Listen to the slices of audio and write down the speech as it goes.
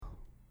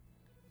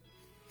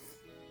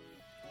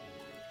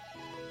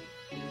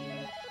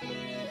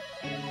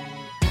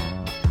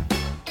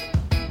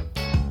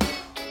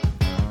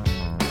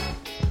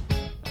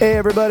Hey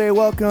everybody,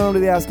 welcome to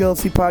the Ask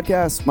LFC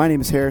podcast. My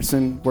name is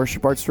Harrison,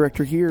 Worship Arts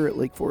Director here at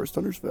Lake Forest,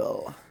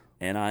 Huntersville.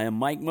 And I am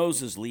Mike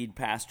Moses, lead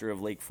pastor of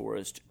Lake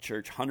Forest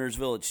Church,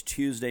 Huntersville. It's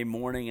Tuesday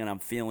morning, and I'm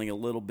feeling a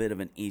little bit of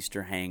an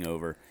Easter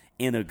hangover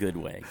in a good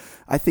way.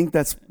 I think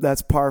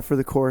that's par for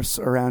the course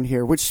around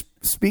here, which,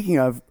 speaking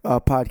of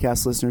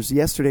podcast listeners,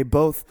 yesterday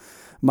both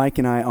Mike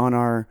and I on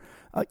our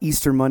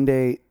Easter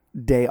Monday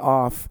day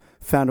off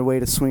found a way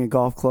to swing a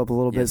golf club a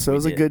little bit. So it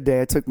was a good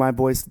day. I took my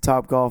boys to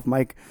Top Golf.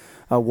 Mike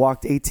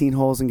walked 18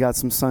 holes and got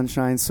some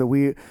sunshine. So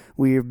we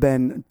have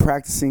been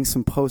practicing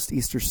some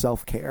post-Easter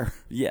self-care.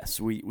 Yes,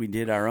 we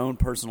did our own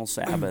personal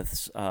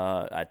Sabbaths.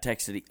 I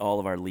texted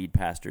all of our lead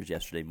pastors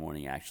yesterday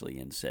morning, actually,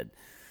 and said,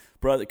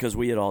 brother, because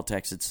we had all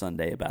texted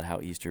Sunday about how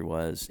Easter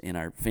was in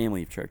our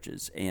family of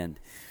churches. And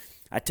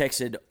I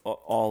texted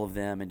all of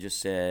them and just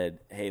said,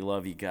 hey,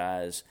 love you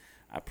guys.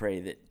 I pray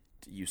that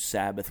you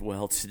Sabbath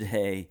well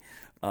today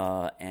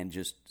and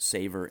just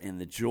savor in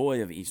the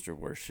joy of Easter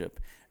worship.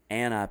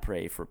 And I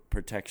pray for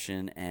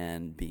protection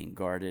and being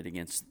guarded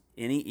against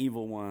any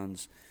evil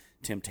ones,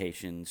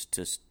 temptations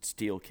to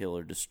steal, kill,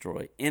 or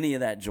destroy, any of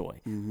that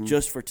joy,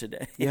 just for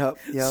today. Yep.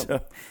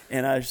 So,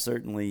 and I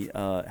certainly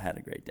had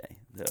a great day.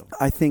 So.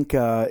 I think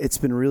it's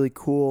been really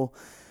cool.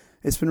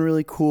 It's been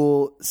really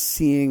cool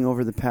seeing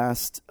over the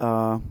past, 8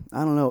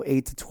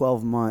 to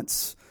 12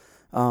 months,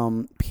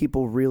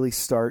 people really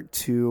start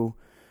to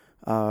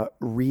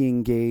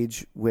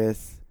re-engage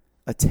with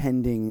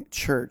attending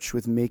church,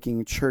 with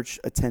making church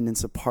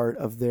attendance a part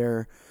of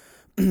their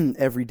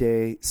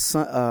everyday,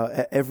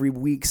 every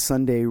week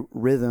Sunday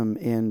rhythm.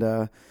 And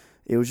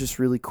it was just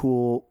really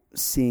cool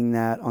seeing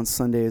that on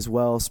Sunday as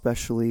well,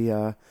 especially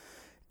at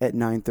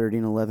 9:30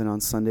 and 11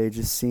 on Sunday,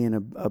 just seeing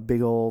a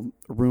big old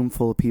room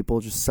full of people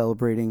just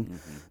celebrating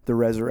the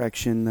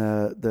resurrection.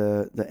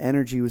 The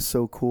energy was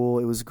so cool.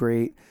 It was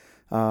great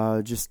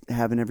just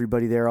having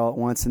everybody there all at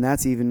once. And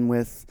that's even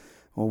with...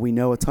 Well, we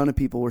know a ton of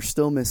people were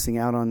still missing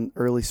out on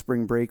early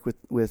spring break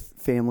with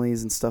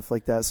families and stuff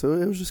like that. So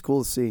it was just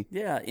cool to see.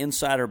 Yeah,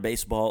 insider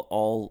baseball,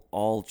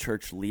 all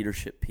church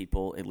leadership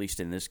people, at least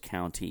in this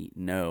county,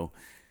 know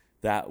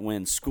that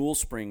when school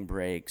spring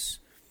breaks,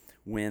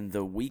 when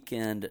the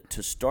weekend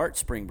to start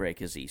spring break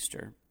is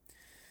Easter,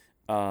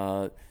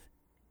 as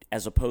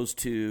opposed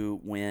to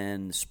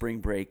when spring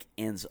break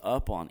ends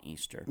up on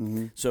Easter.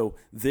 So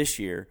this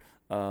year...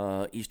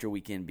 Easter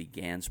weekend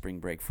began spring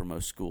break for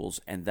most schools,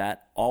 and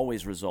that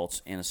always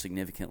results in a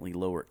significantly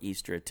lower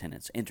Easter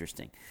attendance.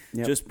 Interesting.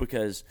 Yep. Just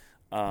because...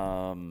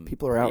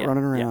 people are out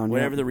running around.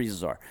 Whatever the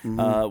reasons are.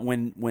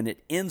 When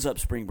it ends up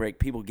spring break,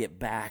 people get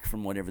back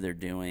from whatever they're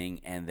doing,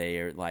 and they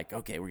are like,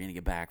 okay, we're going to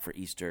get back for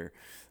Easter.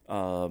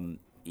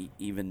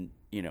 Even,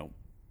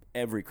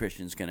 every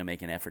Christian's going to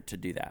make an effort to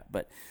do that.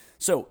 But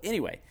so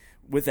anyway,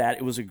 with that,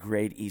 it was a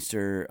great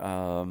Easter.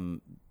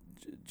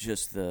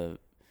 Just the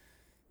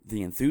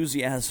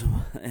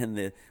enthusiasm and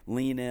the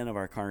lean-in of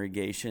our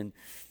congregation.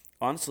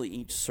 Honestly,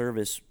 each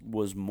service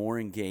was more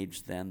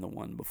engaged than the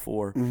one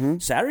before.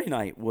 Saturday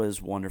night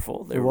was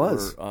wonderful. There were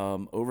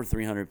over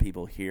 300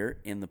 people here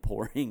in the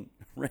pouring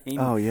rain.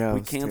 Oh, yeah.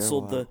 We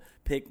canceled the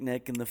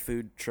picnic and the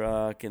food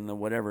truck and the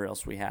whatever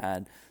else we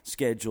had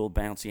scheduled,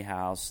 bouncy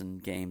house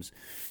and games.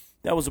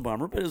 That was a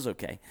bummer, but it was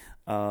okay.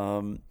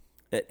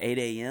 At 8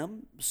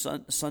 a.m.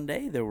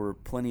 Sunday, there were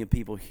plenty of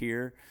people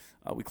here.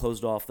 We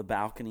closed off the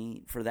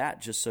balcony for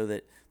that just so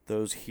that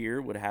those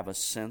here would have a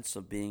sense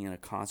of being in a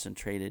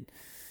concentrated,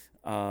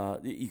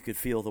 you could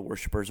feel the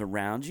worshipers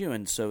around you,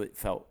 and so it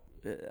felt,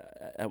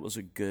 that was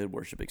a good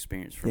worship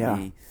experience for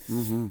me.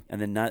 And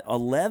then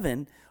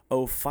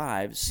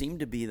 11:05 seemed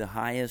to be the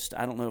highest,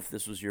 I don't know if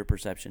this was your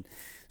perception,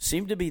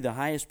 seemed to be the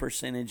highest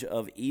percentage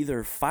of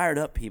either fired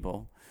up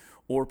people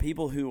or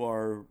people who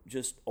are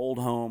just old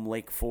home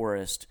Lake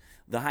Forest,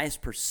 the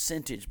highest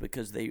percentage,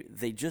 because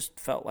they just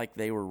felt like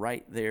they were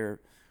right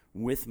there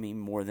with me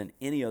more than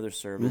any other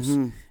service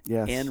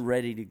and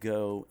ready to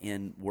go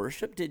in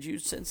worship. Did you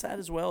sense that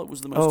as well? It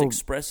was the most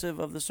expressive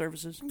of the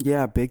services?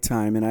 Yeah, big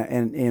time.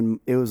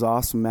 And it was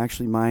awesome.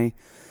 Actually, my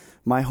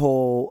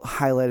whole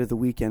highlight of the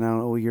weekend, I don't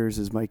know what yours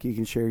is, Mike, you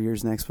can share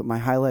yours next, but my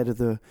highlight of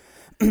the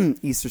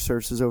Easter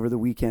services over the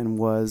weekend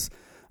was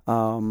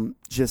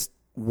just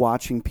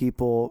watching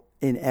people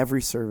in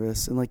every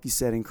service, and like you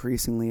said,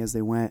 increasingly as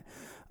they went,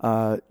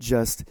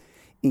 just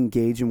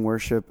engage in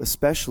worship,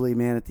 especially,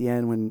 man, at the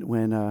end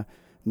when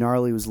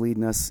Gnarly was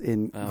leading us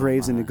in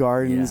Graves into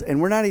Gardens, and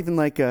we're not even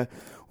a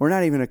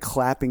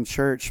clapping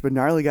church, but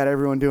Gnarly got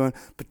everyone doing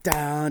but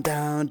down,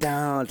 down,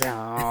 down,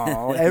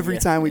 down. Every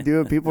time we do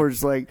it, people are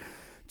just like,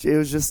 it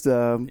was just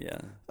a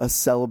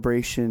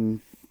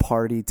celebration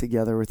party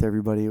together with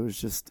everybody. It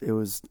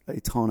was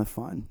a ton of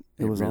fun.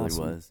 It was really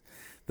awesome. Was.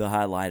 The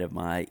highlight of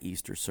my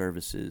Easter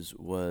services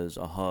was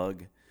a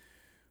hug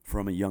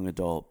from a young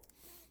adult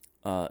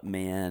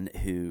man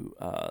who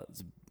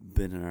has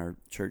been in our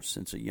church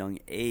since a young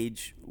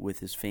age with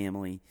his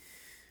family.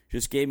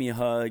 Just gave me a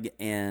hug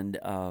and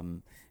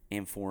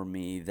informed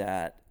me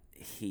that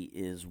he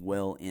is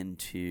well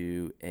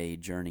into a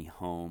journey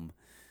home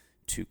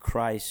to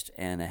Christ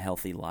and a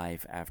healthy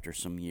life after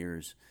some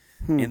years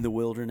in the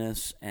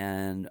wilderness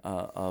and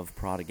of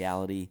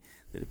prodigality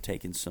that have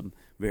taken some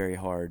very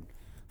hard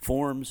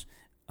forms.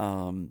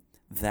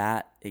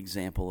 That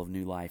example of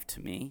new life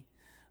to me,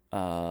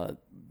 that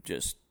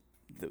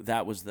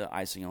was the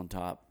icing on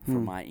top for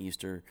my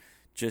Easter.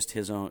 Just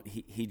his own.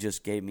 He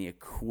just gave me a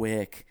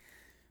quick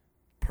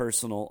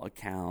personal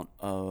account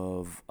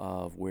of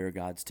where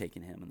God's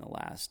taken him in the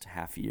last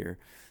half year,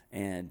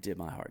 and did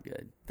my heart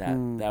good.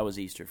 That was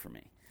Easter for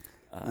me.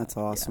 That's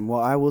awesome. Yeah.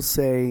 Well, I will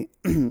say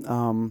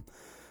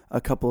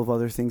a couple of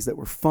other things that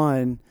were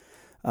fun.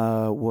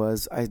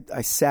 Was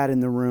I sat in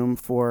the room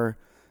for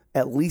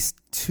at least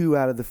 2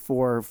 out of the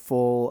 4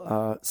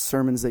 full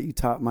sermons that you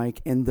taught, Mike,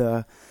 and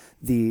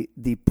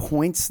the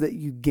points that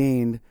you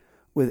gained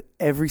with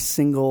every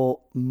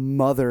single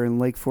mother in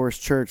Lake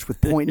Forest Church, with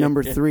point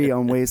number 3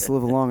 on ways to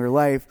live a longer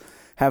life,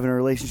 having a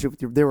relationship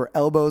with there were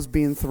elbows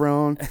being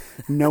thrown,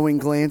 knowing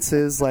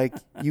glances, like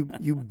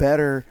you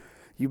better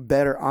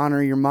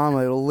honor your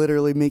mama. It'll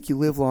literally make you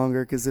live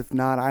longer, because if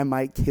not, I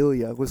might kill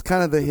you. It was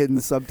kind of the hidden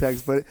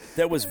subtext, but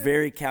that was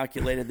very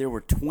calculated. There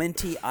were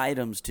 20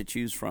 items to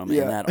choose from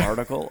in that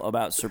article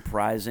about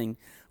surprising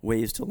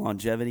ways to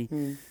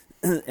longevity,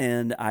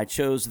 and I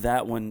chose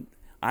that one.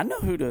 I know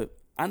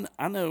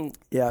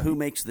who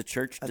makes the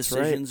church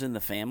decisions in the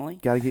family.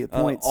 Got to get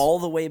points all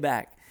the way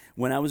back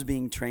when I was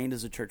being trained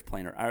as a church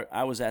planter.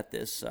 I was at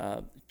this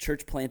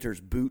church planters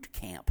boot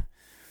camp.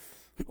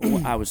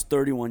 I was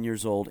 31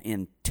 years old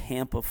in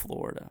Tampa,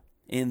 Florida,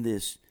 in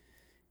this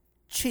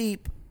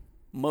cheap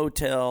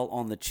motel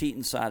on the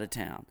cheating side of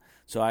town.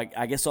 So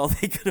I guess all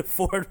they could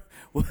afford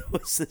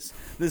was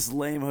this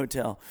lame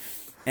hotel.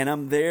 And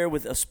I'm there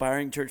with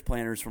aspiring church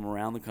planters from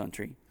around the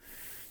country,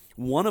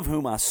 one of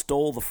whom I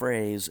stole the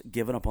phrase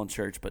 "given up on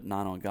church but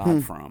not on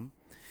God" from,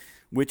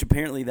 which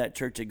apparently that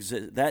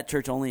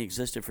church only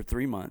existed for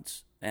 3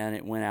 months, and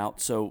it went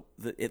out, so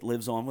it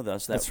lives on with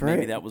us. That's right.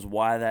 Maybe that was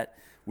why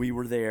we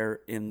were there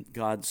in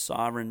God's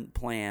sovereign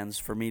plans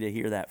for me to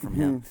hear that from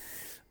him.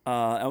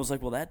 I was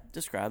like, well, that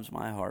describes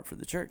my heart for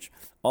the church.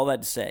 All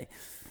that to say,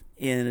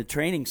 in a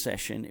training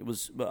session, it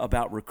was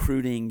about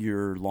recruiting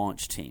your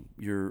launch team,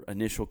 your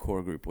initial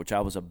core group, which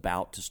I was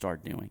about to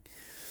start doing.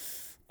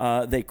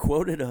 They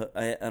quoted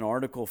an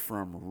article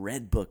from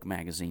Red Book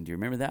magazine. Do you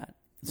remember that?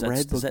 Is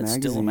that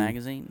still a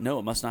magazine? No,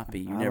 it must not be.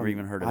 You never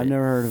even heard of it. I've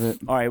never heard of it.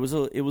 All right,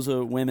 it was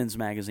a women's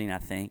magazine, I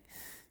think,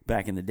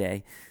 back in the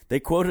day. They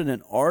quoted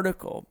an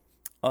article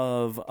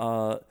of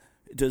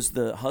does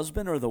the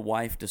husband or the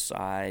wife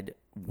decide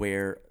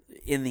where,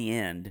 in the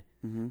end,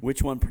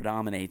 which one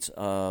predominates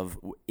of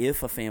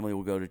if a family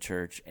will go to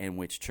church and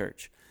which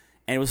church?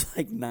 And it was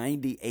like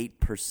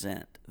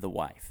 98% the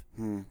wife.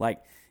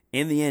 Like,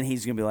 in the end,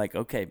 he's going to be like,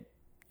 okay,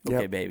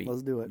 baby,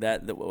 let's do it.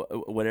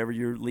 Whatever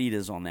your lead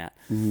is on that.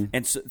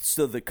 And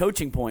so the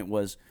coaching point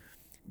was,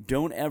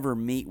 don't ever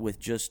meet with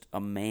just a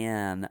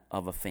man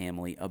of a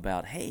family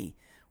about, hey,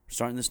 we're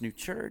starting this new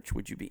church.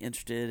 Would you be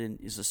interested in,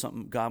 is this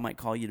something God might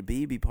call you to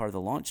be part of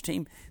the launch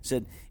team?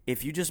 Said,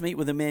 if you just meet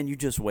with a man, you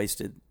just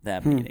wasted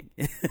that meeting.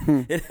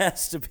 It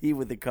has to be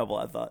with the couple,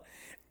 I thought.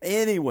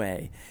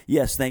 Anyway,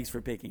 yes, thanks for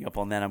picking up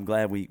on that. I'm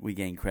glad we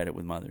gained credit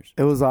with mothers.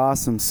 It was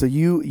awesome. So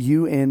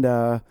you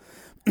and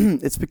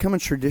it's become a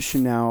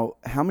tradition now.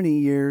 How many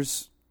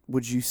years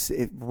would you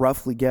say,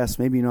 roughly guess,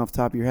 maybe you know off the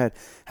top of your head,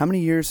 how many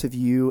years have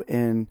you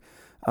and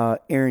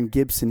Aaron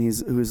Gibson,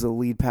 who is the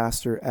lead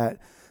pastor at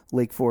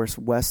Lake Forest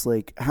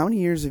Westlake, how many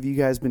years have you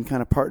guys been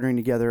kind of partnering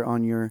together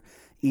on your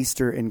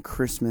Easter and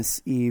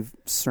Christmas Eve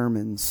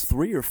sermons?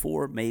 3 or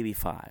 4, maybe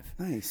 5.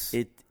 Nice.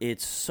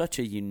 It's such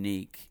a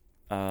unique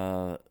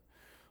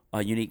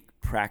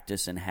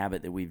practice and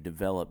habit that we've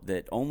developed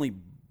that only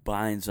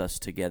binds us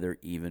together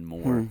even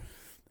more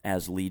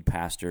as lead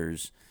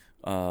pastors.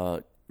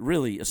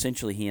 Really,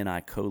 essentially, he and I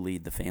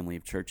co-lead the family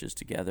of churches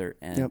together,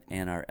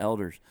 and our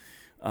elders.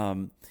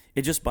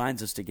 It just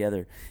binds us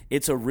together.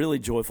 It's a really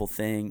joyful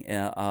thing.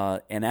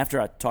 And after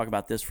I talk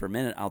about this for a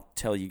minute, I'll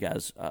tell you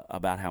guys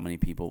about how many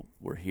people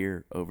were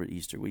here over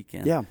Easter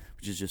weekend,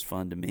 which is just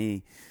fun to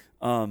me.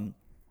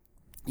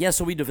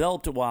 So we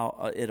developed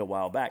it a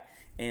while back.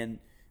 And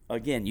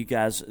again, you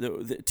guys,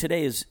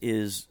 today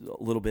is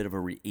a little bit of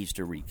a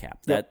Easter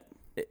recap.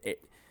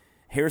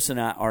 Harrison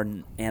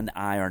and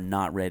I are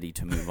not ready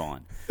to move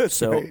on.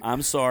 So right.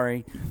 I'm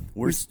sorry.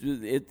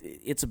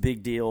 It's a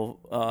big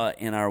deal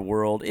in our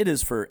world. It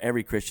is for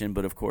every Christian,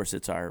 but of course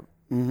it's our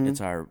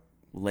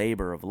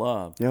labor of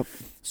love. Yep.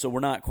 So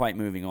we're not quite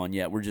moving on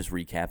yet. We're just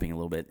recapping a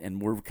little bit,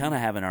 and we're kind of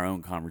having our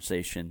own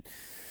conversation.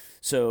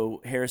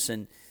 So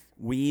Harrison,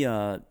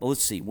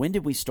 let's see. When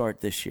did we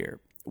start this year?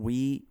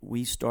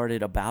 We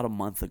started about a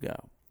month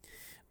ago.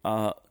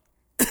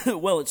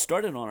 Well, it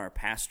started on our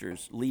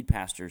lead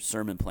pastor's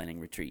sermon planning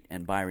retreat,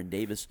 and Byron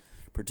Davis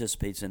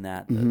participates in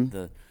that,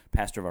 the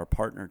pastor of our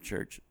partner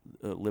church,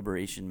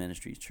 Liberation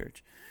Ministries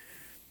Church.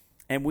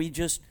 And we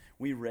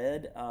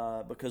read,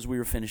 because we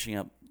were finishing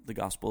up the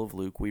Gospel of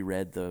Luke, we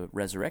read the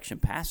resurrection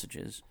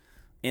passages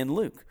in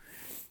Luke.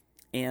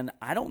 And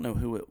I don't know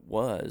who it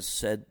was,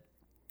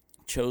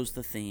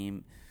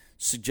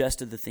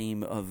 suggested the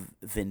theme of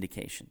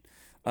vindication.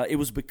 It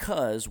was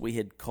because we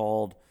had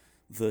called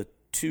the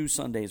 2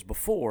 Sundays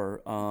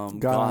before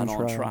God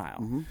on trial.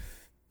 Mm-hmm.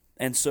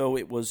 And so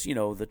it was,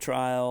 the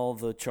trial,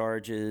 the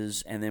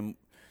charges, and then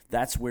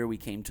that's where we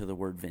came to the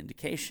word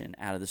vindication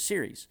out of the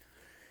series.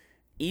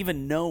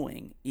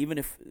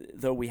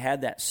 Though we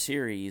had that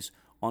series,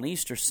 on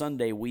Easter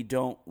Sunday, we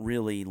don't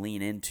really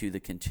lean into the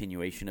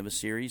continuation of a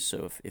series.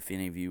 So if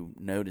any of you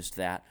noticed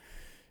that,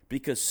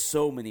 because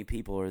so many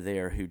people are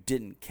there who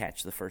didn't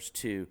catch the first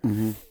 2,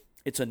 mm-hmm.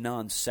 It's a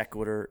non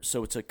sequitur,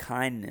 so it's a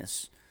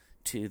kindness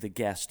to the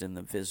guest and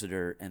the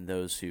visitor and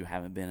those who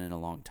haven't been in a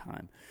long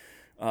time.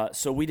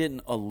 So we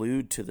didn't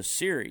allude to the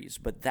series,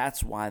 but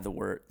that's why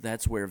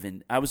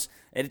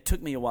it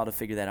took me a while to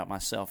figure that out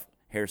myself,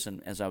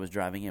 Harrison, as I was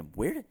driving in.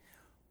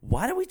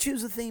 Why did we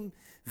choose the theme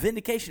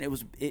vindication?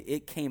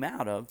 It came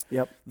out of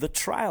the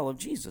trial of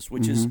Jesus,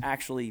 which mm-hmm. is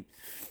actually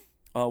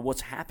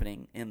what's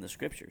happening in the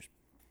Scriptures.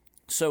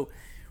 So,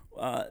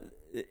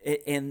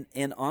 and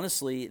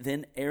honestly,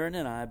 then Aaron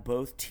and I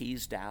both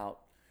teased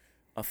out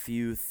a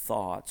few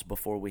thoughts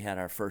before we had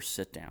our first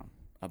sit down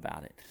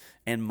about it.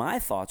 And my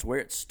thoughts, where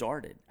it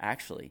started,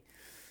 actually,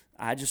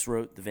 I just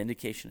wrote the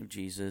vindication of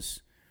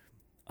Jesus.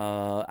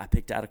 I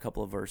picked out a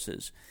couple of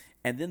verses.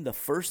 And then the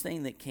first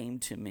thing that came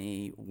to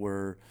me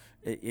were,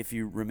 if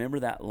you remember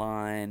that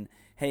line,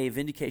 hey,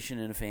 vindication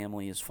in a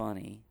family is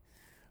funny,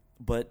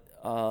 but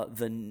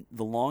the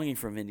longing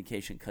for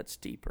vindication cuts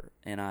deeper.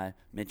 And I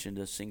mentioned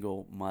a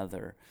single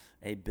mother,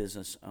 a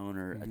business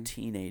owner, mm-hmm. a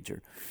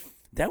teenager.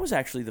 That was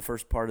actually the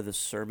first part of the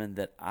sermon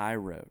that I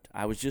wrote.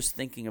 I was just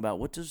thinking about,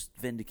 what does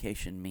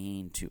vindication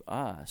mean to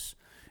us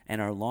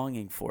and our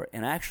longing for it?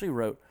 And I actually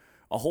wrote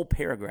a whole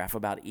paragraph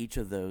about each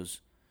of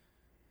those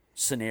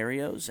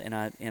scenarios, and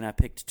I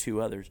picked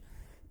 2 others.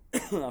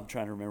 I'm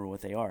trying to remember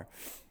what they are.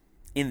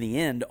 In the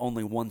end,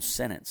 only one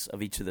sentence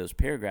of each of those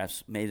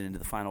paragraphs made it into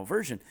the final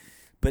version,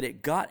 but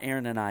it got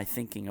Aaron and I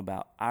thinking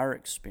about our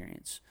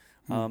experience.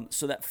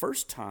 So that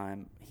first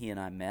time he and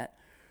I met,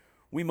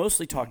 we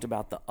mostly talked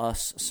about the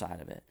us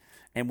side of it,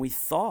 and we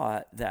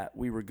thought that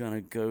we were going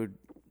to go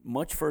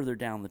much further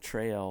down the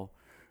trail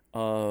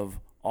of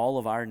all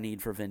of our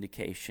need for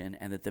vindication,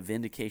 and that the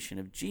vindication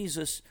of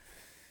Jesus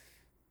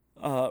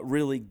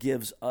really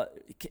gives,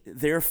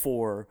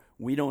 therefore,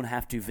 we don't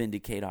have to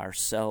vindicate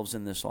ourselves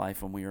in this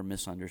life when we are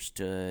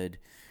misunderstood,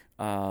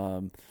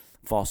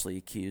 falsely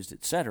accused,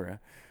 etc.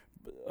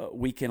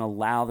 We can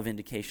allow the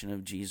vindication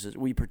of Jesus.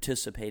 We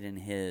participate in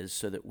His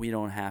so that we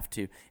don't have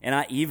to. And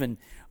I even,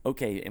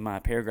 in my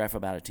paragraph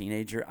about a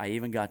teenager, I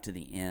even got to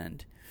the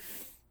end.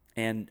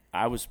 And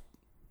I was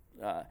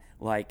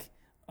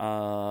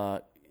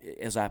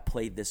as I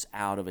played this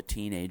out of a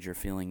teenager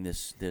feeling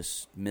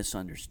this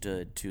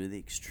misunderstood to the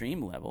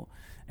extreme level,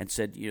 and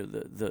said,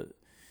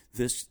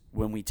 this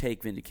when we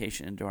take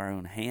vindication into our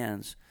own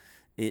hands,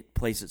 it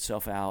plays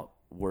itself out,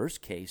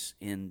 worst case,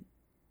 in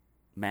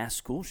mass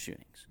school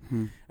shootings.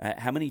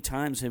 How many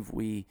times have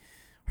we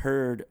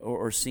heard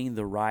or seen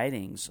the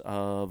writings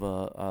of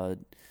a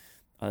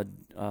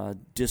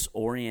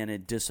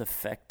disoriented,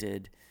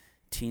 disaffected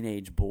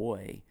teenage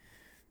boy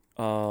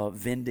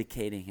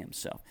vindicating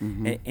himself?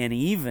 Mm-hmm. And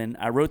even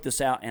I wrote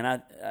this out, and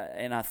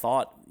I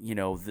thought,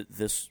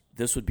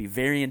 this would be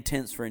very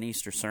intense for an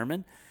Easter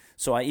sermon.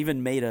 So I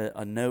even made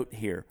a note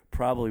here.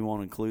 Probably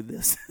won't include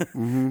this,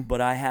 mm-hmm.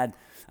 but I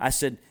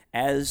said,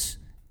 as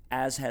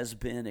has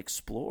been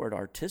explored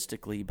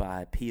artistically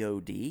by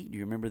POD. Do you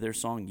remember their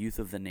song "Youth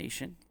of the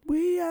Nation"?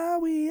 We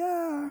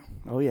are.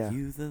 Oh yeah,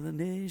 Youth of the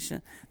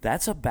Nation.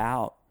 That's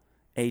about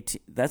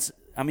that's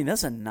a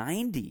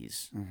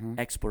 90s mm-hmm.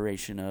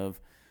 exploration of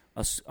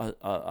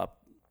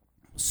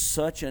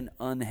such an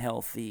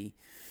unhealthy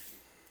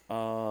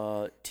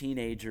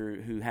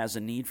teenager who has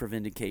a need for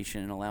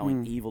vindication and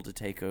allowing evil to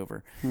take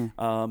over.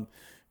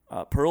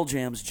 Pearl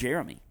Jam's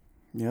Jeremy.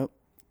 Yep,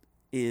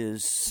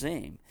 is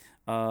same.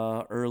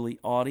 Early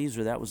 '80s,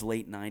 or that was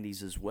late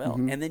 '90s as well.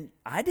 Mm-hmm. And then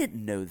I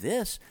didn't know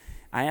this.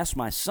 I asked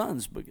my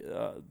sons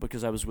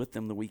because I was with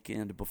them the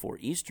weekend before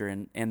Easter,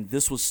 and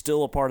this was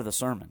still a part of the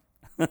sermon.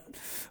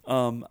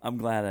 I'm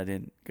glad I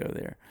didn't go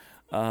there.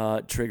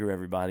 Trigger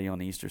everybody on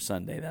Easter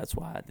Sunday. That's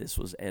why this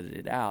was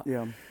edited out.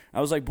 Yeah.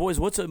 I was like, boys,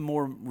 what's a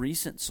more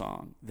recent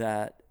song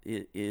that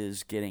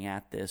is getting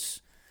at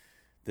this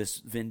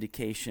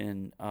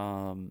vindication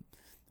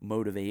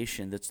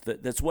motivation?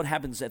 That's what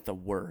happens at the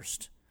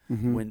worst.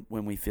 Mm-hmm.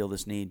 when we feel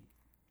this need.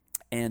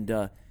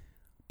 And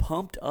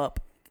pumped up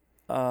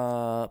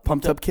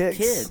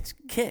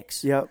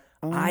kicks. Yep.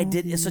 I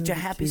did. It's such a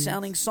happy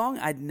sounding song.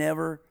 I'd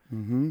never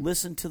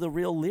listened to the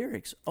real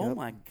lyrics. Yep. Oh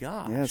my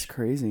gosh. Yeah, it's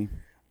crazy.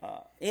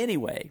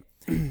 Anyway,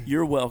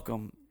 you're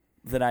welcome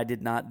that I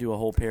did not do a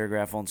whole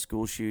paragraph on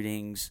school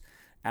shootings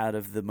out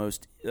of the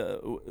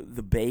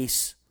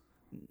base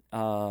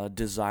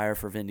desire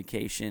for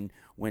vindication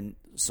when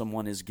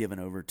someone is given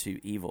over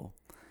to evil.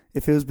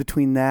 If it was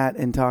between that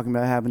and talking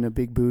about having a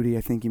big booty,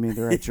 I think you made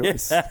the right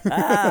choice.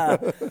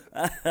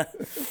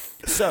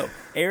 So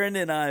Aaron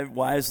and I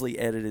wisely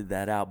edited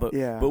that out, but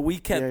we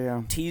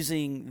kept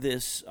teasing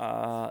this,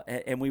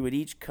 and we would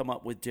each come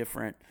up with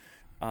different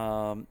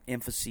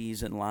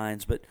emphases and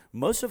lines, but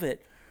most of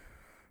it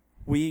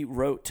we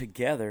wrote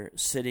together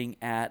sitting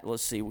at,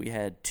 let's see, we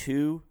had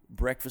 2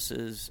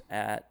 breakfasts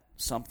at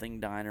something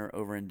diner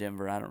over in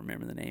Denver. I don't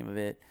remember the name of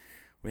it.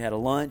 We had a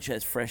lunch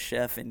at Fresh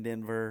Chef in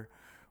Denver.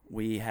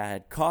 We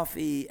had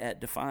coffee at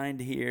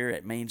Defined here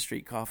at Main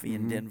Street Coffee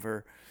in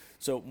Denver.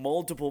 So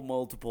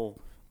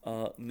multiple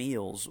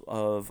meals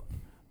of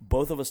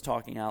both of us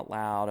talking out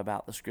loud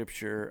about the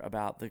Scripture,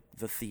 about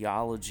the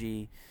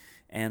theology,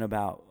 and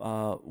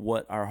about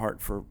what our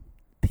heart for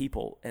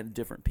people and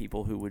different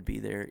people who would be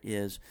there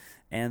is.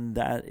 And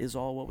that is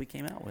all what we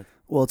came out with.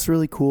 Well, it's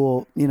really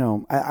cool. You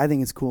know, I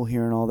think it's cool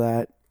hearing all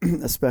that,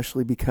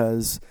 especially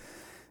because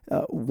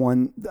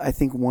I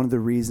think one of the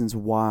reasons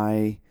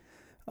why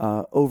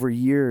over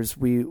years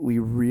we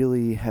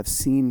really have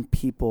seen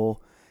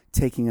people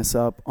taking us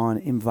up on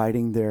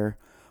inviting their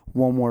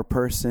one more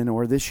person,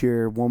 or this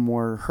year one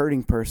more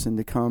hurting person,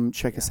 to come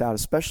check us out,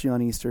 especially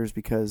on Easter's,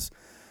 because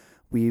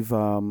we've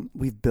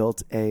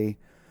built a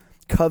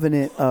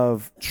covenant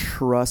of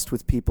trust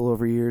with people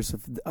over years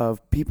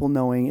of people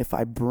knowing if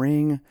I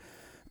bring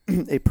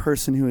a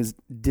person who is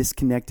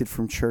disconnected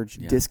from church,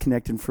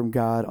 disconnected from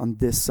God on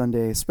this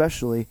Sunday,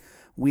 especially,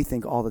 we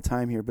think all the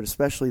time here, but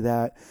especially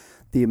that,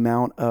 the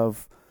amount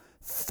of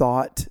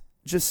thought,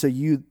 just so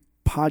you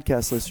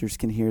podcast listeners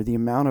can hear, the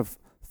amount of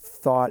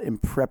thought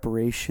and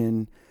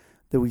preparation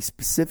that we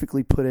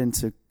specifically put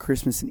into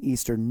Christmas and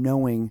Easter,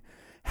 knowing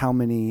how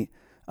many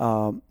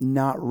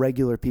not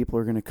regular people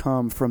are going to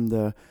come, from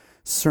the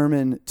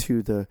sermon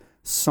to the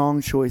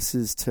song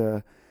choices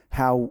to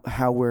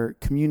how we're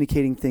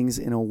communicating things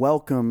in a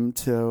welcome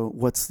to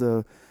what's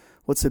a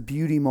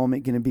beauty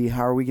moment going to be,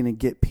 how are we going to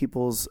get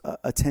people's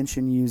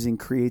attention using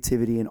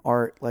creativity and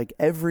art. Like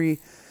by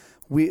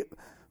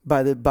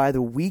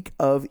the week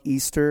of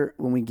Easter,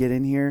 when we get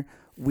in here,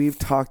 we've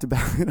talked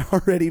about it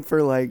already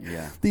for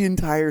the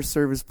entire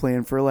service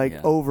plan for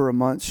over a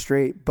month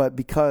straight. But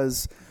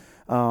because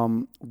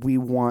we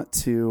want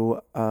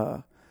to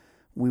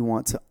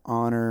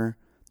honor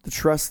the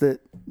trust that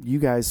you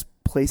guys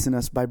place in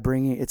us by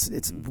bringing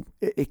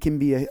it can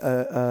be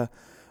a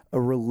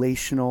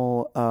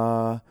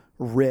relational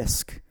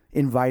risk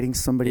inviting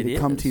somebody to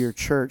come to your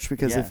church,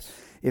 because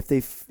if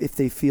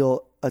they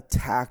feel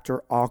attacked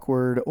or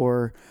awkward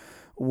or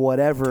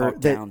whatever,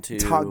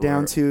 talked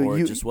down to, or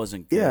you just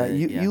wasn't good.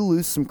 You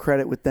lose some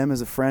credit with them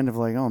as a friend of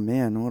like, oh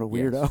man, what a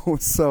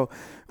weirdo. So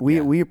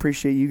we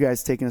appreciate you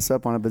guys taking us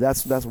up on it, but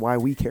that's why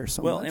we care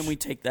so much. Well, and we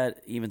take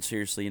that even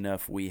seriously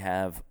enough. We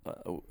have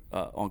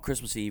on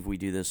Christmas Eve, we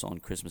do this on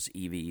Christmas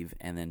Eve,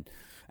 and then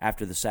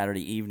after the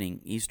Saturday evening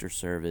Easter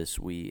service,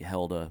 we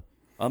held a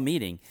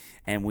meeting,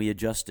 and we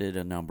adjusted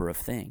a number of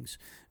things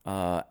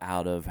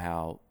out of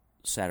how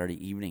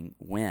Saturday evening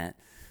went.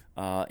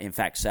 In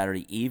fact,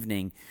 Saturday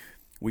evening,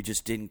 we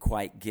just didn't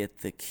quite get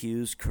the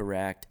cues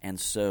correct, and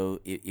so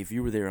if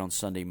you were there on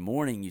Sunday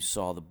morning, you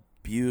saw the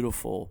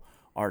beautiful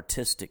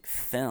artistic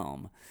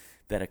film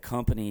that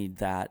accompanied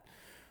that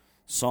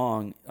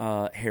song,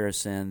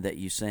 Harrison, that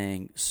you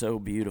sang so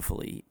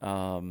beautifully.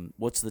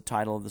 What's the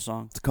title of the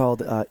song? It's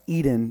called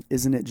Eden,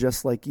 Isn't It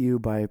Just Like You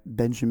by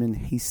Benjamin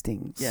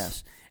Hastings.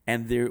 Yes,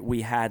 and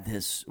we had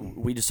this.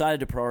 We decided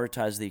to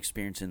prioritize the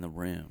experience in the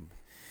room,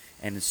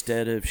 and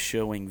instead of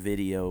showing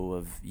video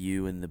of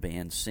you and the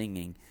band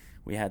singing,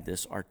 we had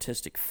this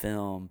artistic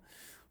film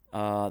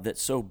that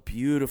so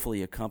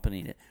beautifully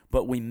accompanied it.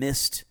 But we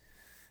missed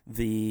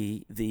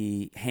the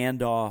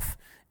handoff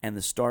and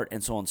the start.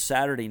 And so on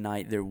Saturday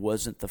night, there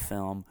wasn't the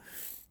film,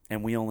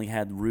 and we only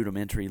had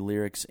rudimentary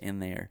lyrics in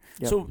there.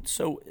 Yep.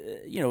 So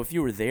if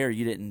you were there,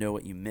 you didn't know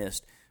what you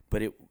missed.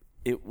 But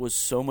it was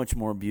so much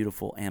more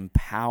beautiful and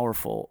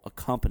powerful,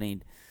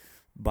 accompanied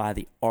by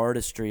the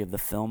artistry of the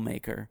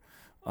filmmaker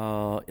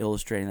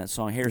illustrating that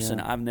song. Harrison,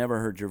 I've never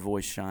heard your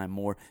voice shine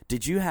more.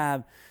 Did you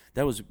have –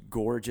 that was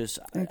gorgeous.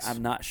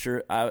 I'm not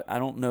sure. I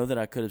don't know that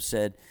I could have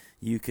said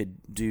you could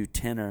do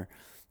tenor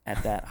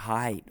at that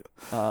height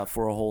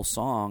for a whole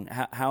song.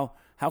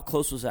 How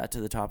close was that to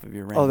the top of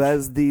your range? Oh, that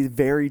is the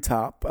very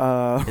top.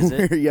 Is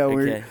it?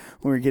 When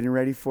we were getting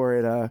ready for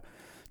it,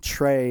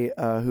 Trey,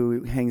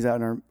 who hangs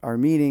out in our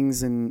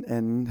meetings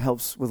and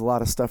helps with a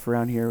lot of stuff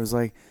around here, was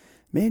like,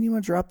 man, you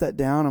want to drop that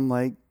down? I'm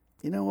like,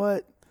 you know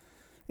what?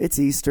 It's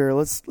Easter.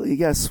 You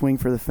gotta swing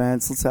for the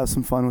fence. Let's have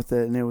some fun with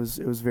it. And it was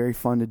very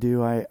fun to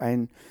do.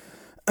 I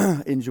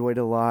enjoyed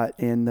it a lot.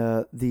 And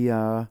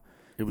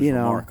it was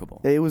remarkable.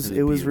 It was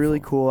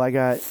really cool. I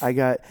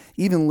got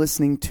even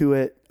listening to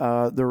it,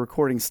 the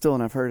recording still,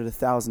 and I've heard it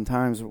 1,000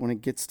 times. But when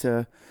it gets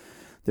to,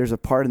 there's a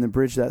part in the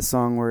bridge of that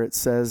song where it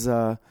says,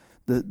 the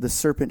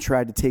serpent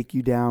tried to take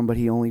you down, but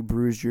he only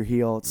bruised your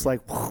heel. It's like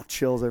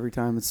chills every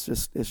time. It's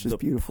just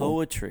beautiful. The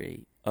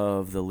poetry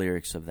of the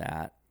lyrics of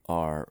that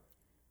are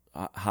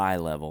high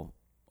level.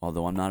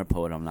 Although I'm not a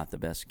poet, I'm not the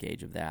best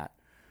gauge of that.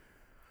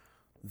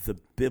 The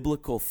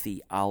biblical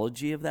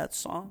theology of that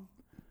song,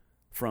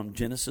 from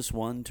Genesis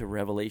 1 to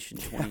Revelation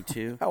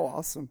 22, how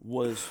awesome,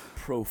 was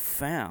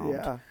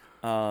profound.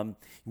 Yeah.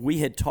 We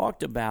had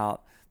talked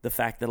about the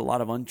fact that a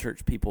lot of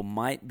unchurched people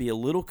might be a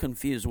little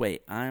confused.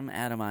 Wait, I'm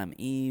Adam, I'm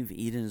Eve,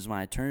 Eden is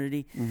my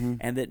eternity,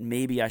 and that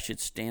maybe I should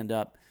stand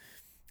up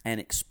and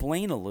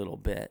explain a little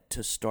bit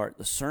to start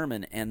the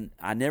sermon. And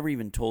I never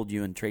even told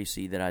you and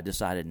Tracy that I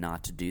decided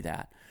not to do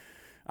that.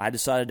 I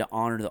decided to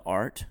honor the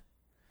art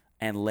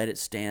and let it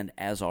stand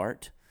as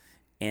art.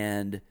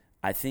 And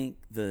I think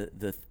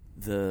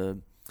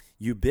the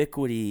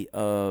ubiquity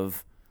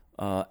of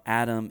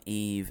Adam,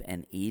 Eve,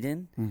 and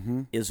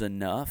Eden is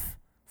enough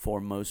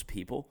for most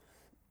people.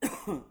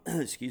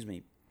 Excuse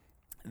me.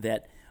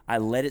 That I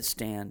let it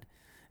stand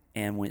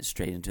and went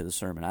straight into the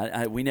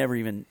sermon. We never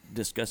even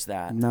discussed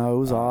that. No, it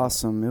was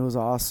awesome. It was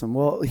awesome.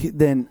 Well,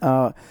 then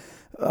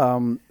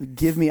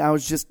give me. I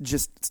was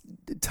just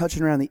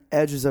touching around the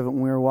edges of it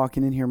when we were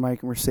walking in here,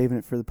 Mike, and we're saving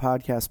it for the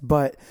podcast.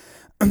 But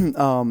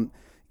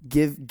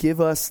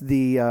give us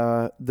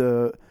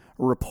the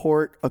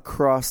report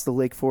across the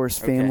Lake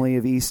Forest family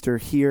of Easter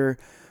here.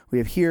 We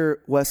have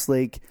here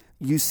Westlake,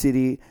 U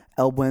City,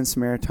 El Buen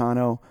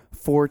Samaritano,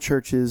 4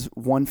 churches,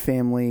 1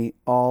 family,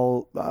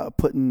 all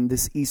putting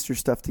this Easter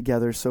stuff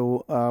together.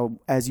 So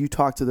as you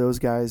talk to those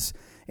guys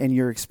and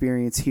your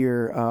experience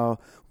here,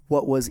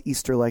 what was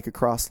Easter like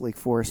across Lake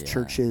Forest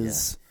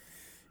churches?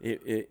 Yeah.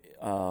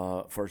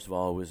 First of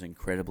all, it was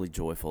incredibly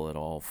joyful at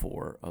all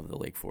 4 of the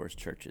Lake Forest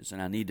churches.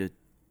 And I need to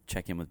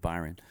check in with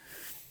Byron.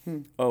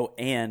 Oh,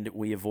 and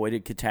we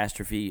avoided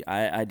catastrophe.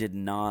 I did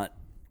not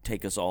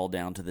take us all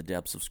down to the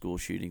depths of school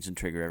shootings and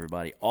trigger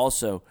everybody.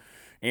 Also,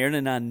 Aaron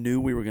and I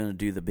knew we were going to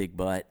do the big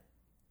butt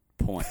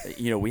point.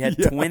 We had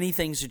 20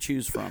 things to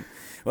choose from.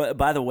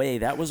 By the way,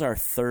 that was our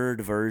 3rd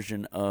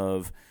version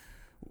of,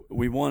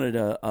 we wanted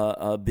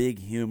a big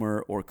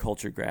humor or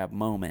culture grab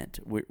moment.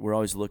 We're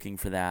always looking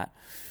for that.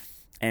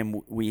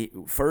 And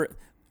for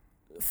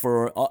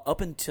up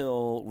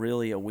until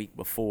really a week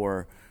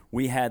before,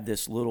 we had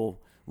this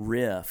little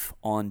riff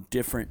on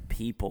different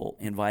people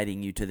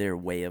inviting you to their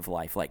way of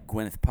life. Like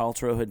Gwyneth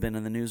Paltrow had been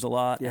in the news a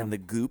lot, and the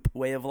Goop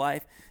way of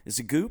life. Is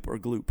it Goop or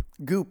Gloop?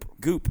 Goop.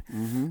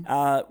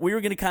 Mm-hmm. We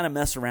were going to kind of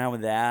mess around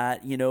with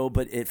that,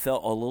 but it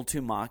felt a little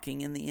too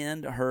mocking in the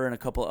end. Her and a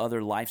couple of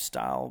other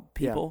lifestyle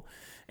people.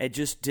 Yeah. It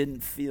just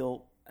didn't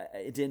feel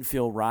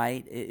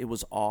right. It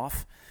was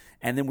off.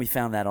 And then we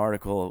found that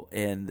article,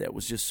 and that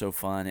was just so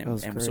fun.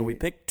 And so we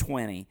picked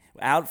 20.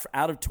 Out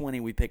of 20,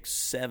 we picked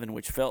 7,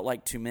 which felt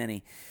like too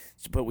many.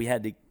 But we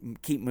had to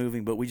keep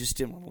moving, but we just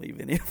didn't want to leave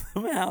any of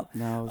them out.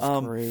 No, it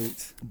was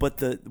great. But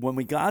when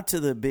we got to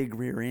the big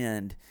rear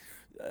end,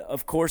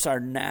 of course,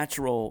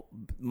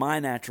 my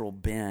natural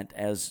bent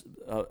as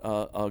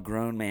a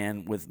grown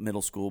man with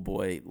middle school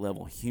boy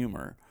level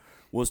humor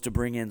was to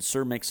bring in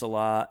Sir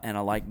Mix-a-Lot and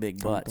I Like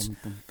Big Butts.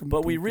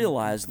 But we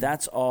realized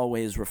that's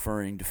always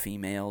referring to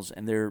females,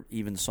 and there are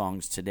even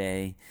songs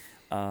today,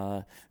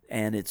 and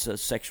it's a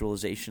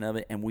sexualization of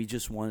it, and we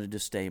just wanted to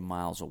stay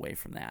miles away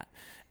from that.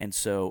 And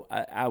so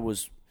I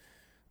was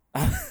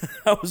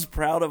I was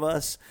proud of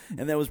us,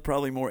 and that was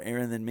probably more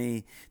Aaron than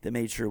me that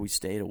made sure we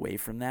stayed away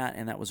from that,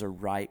 and that was a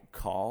right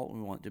call.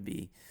 We want to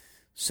be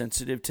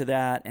sensitive to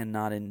that and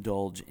not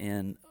indulge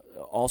in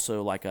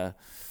also like a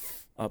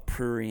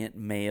prurient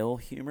male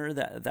humor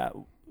that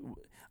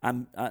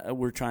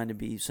we're trying to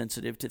be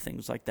sensitive to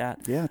things like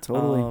that. Yeah,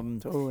 totally.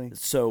 Totally.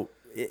 So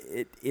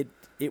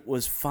it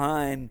was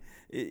fine.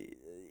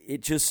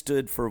 It just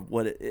stood for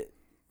what it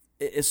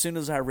as soon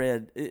as I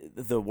read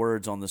the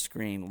words on the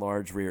screen,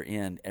 large rear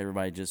end,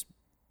 everybody just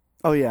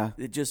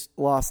it just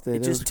lost it.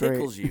 It just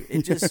tickles you.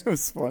 It just it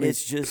was funny.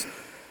 It's just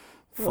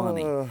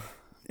funny.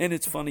 And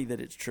it's funny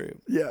that it's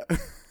true. Yeah.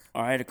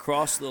 All right,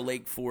 across the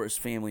Lake Forest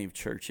family of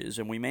churches,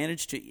 and we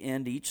managed to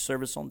end each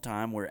service on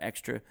time. We're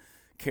extra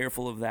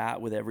careful of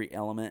that with every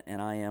element,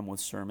 and I am with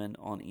sermon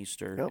on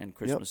Easter and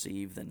Christmas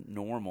Eve than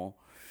normal.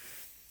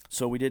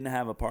 So we didn't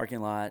have a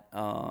parking lot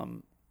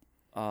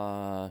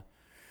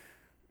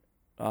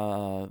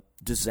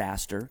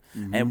disaster,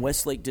 and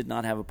Westlake did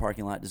not have a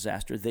parking lot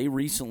disaster. They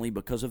recently,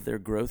 because of their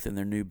growth in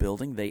their new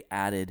building, they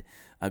added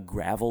a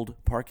graveled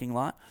parking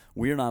lot.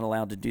 We are not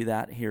allowed to do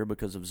that here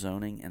because of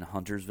zoning in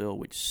Huntersville,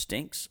 which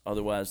stinks.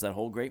 Otherwise, that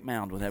whole Great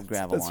Mound would have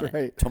gravel on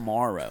it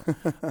tomorrow.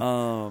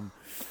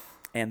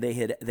 And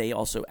they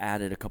also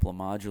added a couple of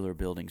modular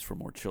buildings for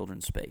more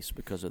children's space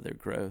because of their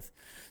growth.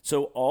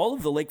 So all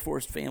of the Lake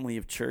Forest family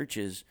of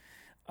churches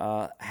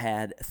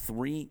had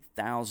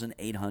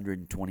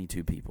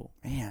 3,822 people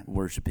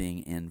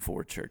worshiping in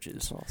 4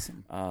 churches. That's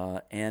awesome.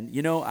 And,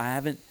 I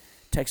haven't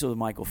texted with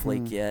Michael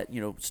Flake yet.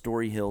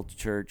 Story Hill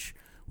Church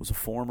was a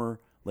former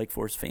Lake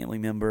Forest family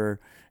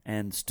member,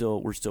 and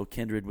we're still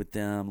kindred with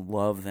them,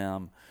 love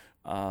them.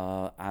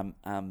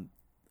 I'm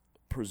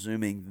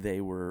presuming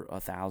they were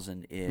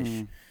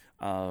 1,000-ish,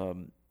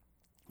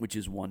 which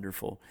is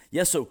wonderful.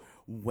 Yeah, so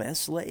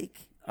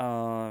Westlake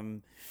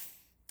had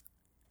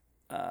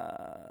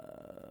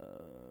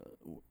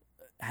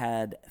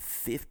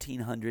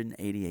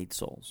 1,588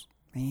 souls.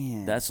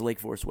 Man. That's Lake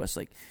Forest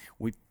Westlake.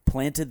 We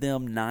planted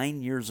them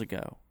 9 years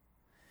ago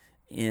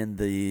in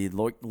the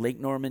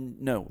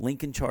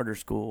Lincoln Charter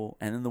School,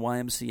 and then the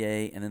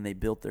YMCA, and then they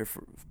built their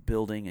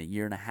building a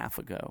year and a half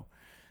ago.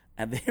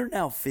 And they're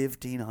now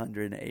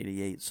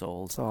 1,588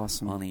 souls That's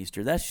awesome. on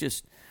Easter. That's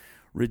just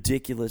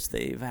ridiculous.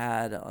 They've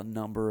had a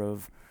number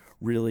of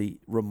really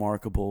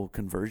remarkable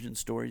conversion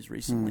stories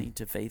recently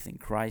to faith in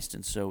Christ,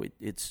 and so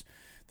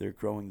they're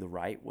growing the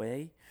right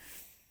way.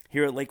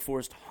 Here at Lake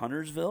Forest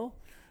Huntersville,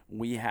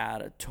 we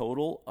had a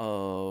total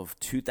of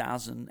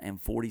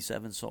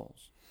 2,047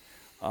 souls,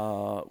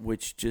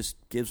 which just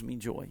gives me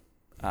joy.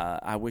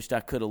 I wished I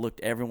could have looked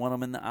every one of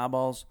them in the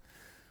eyeballs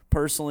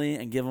personally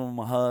and given them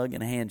a hug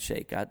and a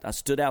handshake. I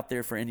stood out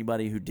there for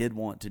anybody who did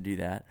want to do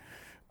that.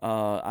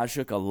 I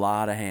shook a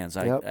lot of hands.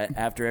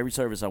 After every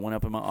service, I went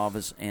up in my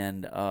office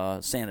and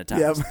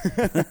sanitized.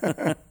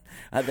 Yep.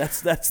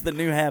 That's the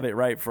new habit,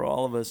 right, for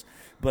all of us.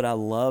 But I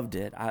loved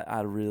it.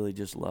 I really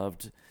just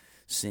loved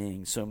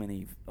seeing so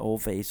many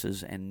old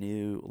faces and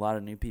a lot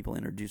of new people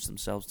introduce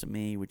themselves to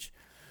me, which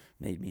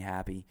made me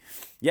happy.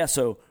 Yeah,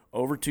 so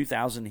over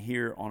 2,000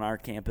 here on our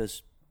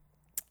campus.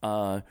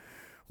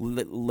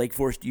 Lake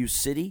Forest U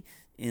City,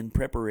 in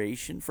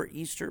preparation for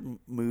Easter,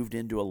 moved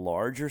into a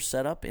larger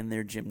setup in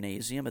their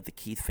gymnasium at the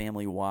Keith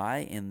Family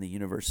Y in the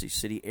University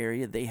City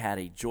area. They had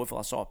I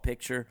saw a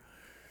picture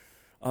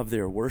of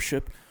their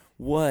worship.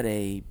 What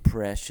a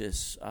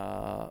precious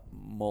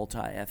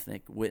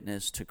multi-ethnic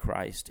witness to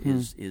Christ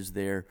is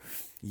their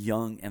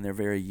young, and they're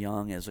very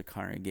young as a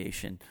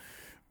congregation.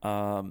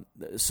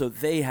 So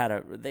they had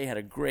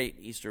a great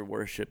Easter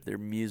worship. Their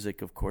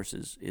music, of course,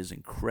 is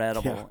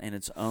incredible in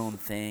its own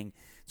thing,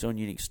 its own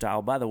unique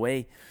style. By the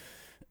way,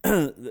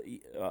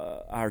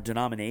 our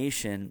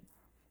denomination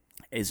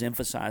is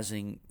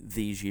emphasizing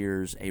these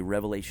years a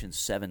Revelation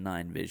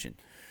 7:9 vision.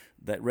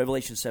 That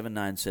Revelation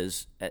 7:9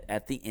 says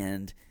at the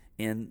end,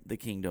 in the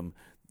kingdom,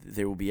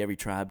 there will be every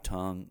tribe,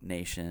 tongue,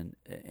 nation,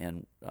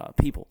 and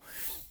people.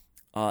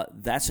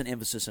 That's an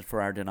emphasis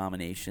for our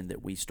denomination,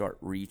 that we start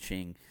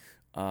reaching,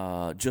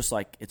 just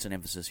like it's an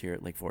emphasis here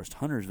at Lake Forest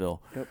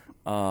Huntersville,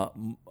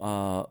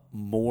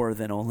 more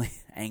than only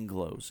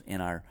Anglos in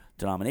our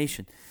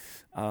denomination,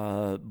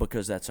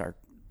 because that's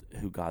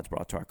who God's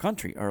brought to our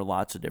country, are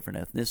lots of different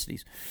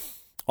ethnicities.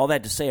 All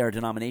that to say, our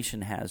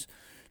denomination has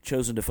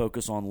chosen to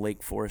focus on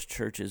Lake Forest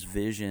Church's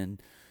vision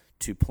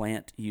to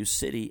plant U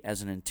City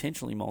as an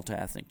intentionally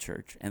multi-ethnic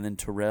church, and then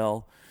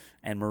Terrell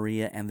and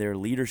Maria and their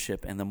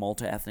leadership and the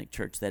multi-ethnic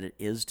church that it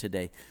is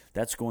today.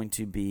 That's going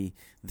to be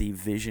the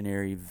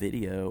visionary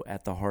video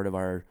at the heart of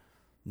our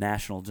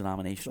national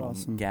denominational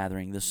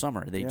gathering this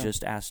summer. They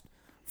just asked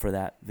for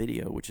that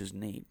video, which is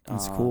neat.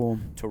 That's cool.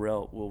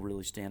 Terrell will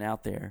really stand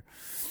out there.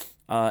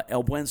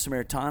 El Buen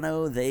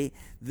Samaritano,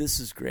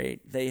 this is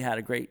great. They had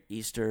a great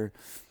Easter,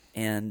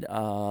 and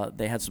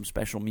they had some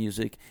special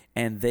music,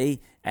 and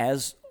they,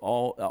 as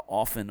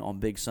often on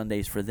big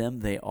Sundays for them,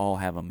 they all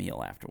have a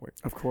meal afterward.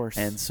 Of course.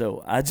 And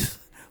so I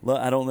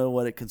don't know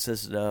what it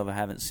consisted of. I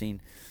haven't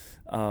seen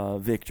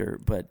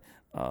Victor, but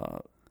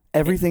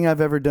everything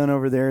I've ever done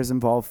over there has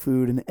involved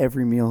food, and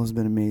every meal has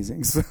been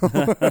amazing. So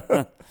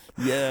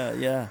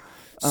yeah.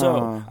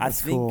 So I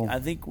cool.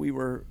 think we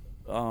were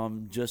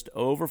just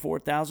over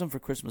 4,000 for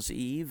Christmas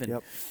Eve,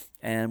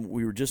 and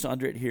we were just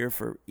under it here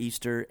for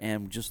Easter,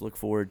 and just look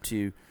forward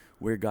to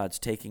where God's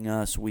taking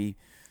us. We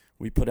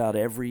put out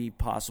every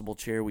possible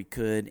chair we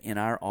could in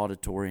our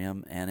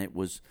auditorium, and it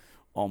was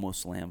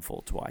almost slam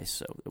full twice,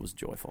 so it was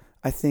joyful.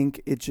 I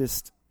think it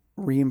just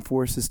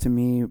reinforces to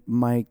me,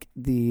 Mike,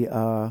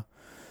 the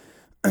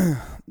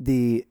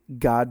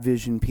God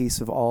vision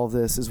piece of all of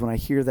this is when I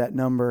hear that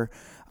number,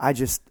 I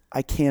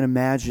can't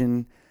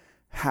imagine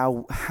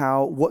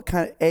what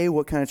kind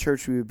of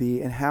church we would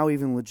be, and how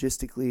even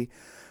logistically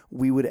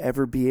we would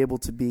ever be able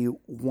to be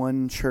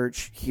one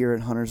church here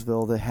at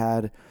Huntersville that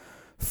had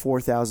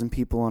 4,000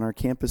 people on our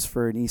campus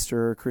for an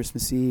Easter or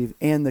Christmas Eve,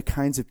 and the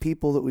kinds of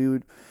people that we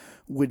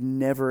would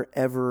never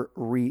ever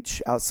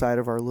reach outside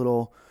of our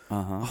little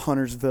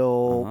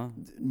Huntersville,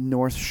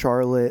 North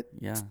Charlotte,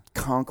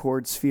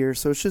 Concord sphere.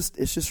 So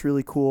it's just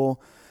really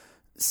cool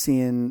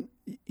seeing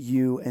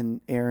you and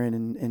Aaron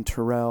and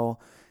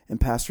Terrell and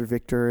Pastor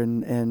Victor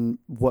and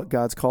what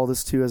God's called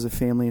us to as a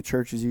family of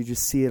churches. You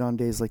just see it on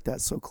days like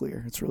that so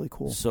clear. It's really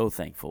cool. So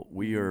thankful.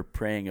 We are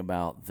praying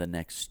about the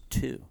next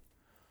 2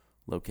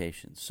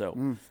 locations.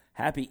 So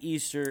happy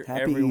Easter,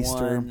 everyone.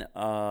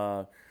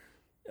 Easter.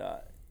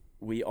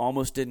 We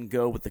almost didn't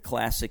go with the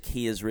classic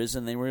 "He is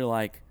risen." They were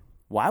like,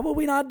 why would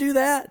we not do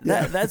that?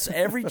 That's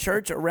every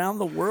church around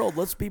the world.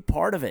 Let's be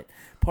part of it,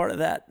 part of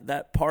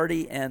that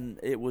party. And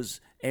it was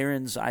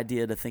Aaron's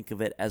idea to think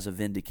of it as a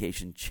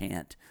vindication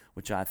chant,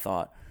 which I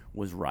thought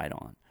was right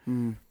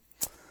on.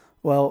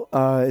 Well,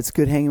 it's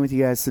good hanging with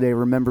you guys today.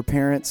 Remember,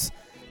 parents,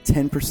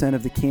 10%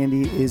 of the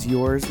candy is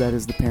yours. That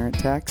is the parent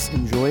tax.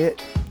 Enjoy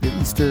it. Your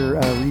Easter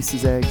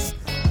Reese's eggs.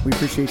 We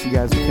appreciate you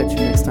guys. We'll catch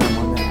you next time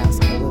on That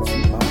Ask.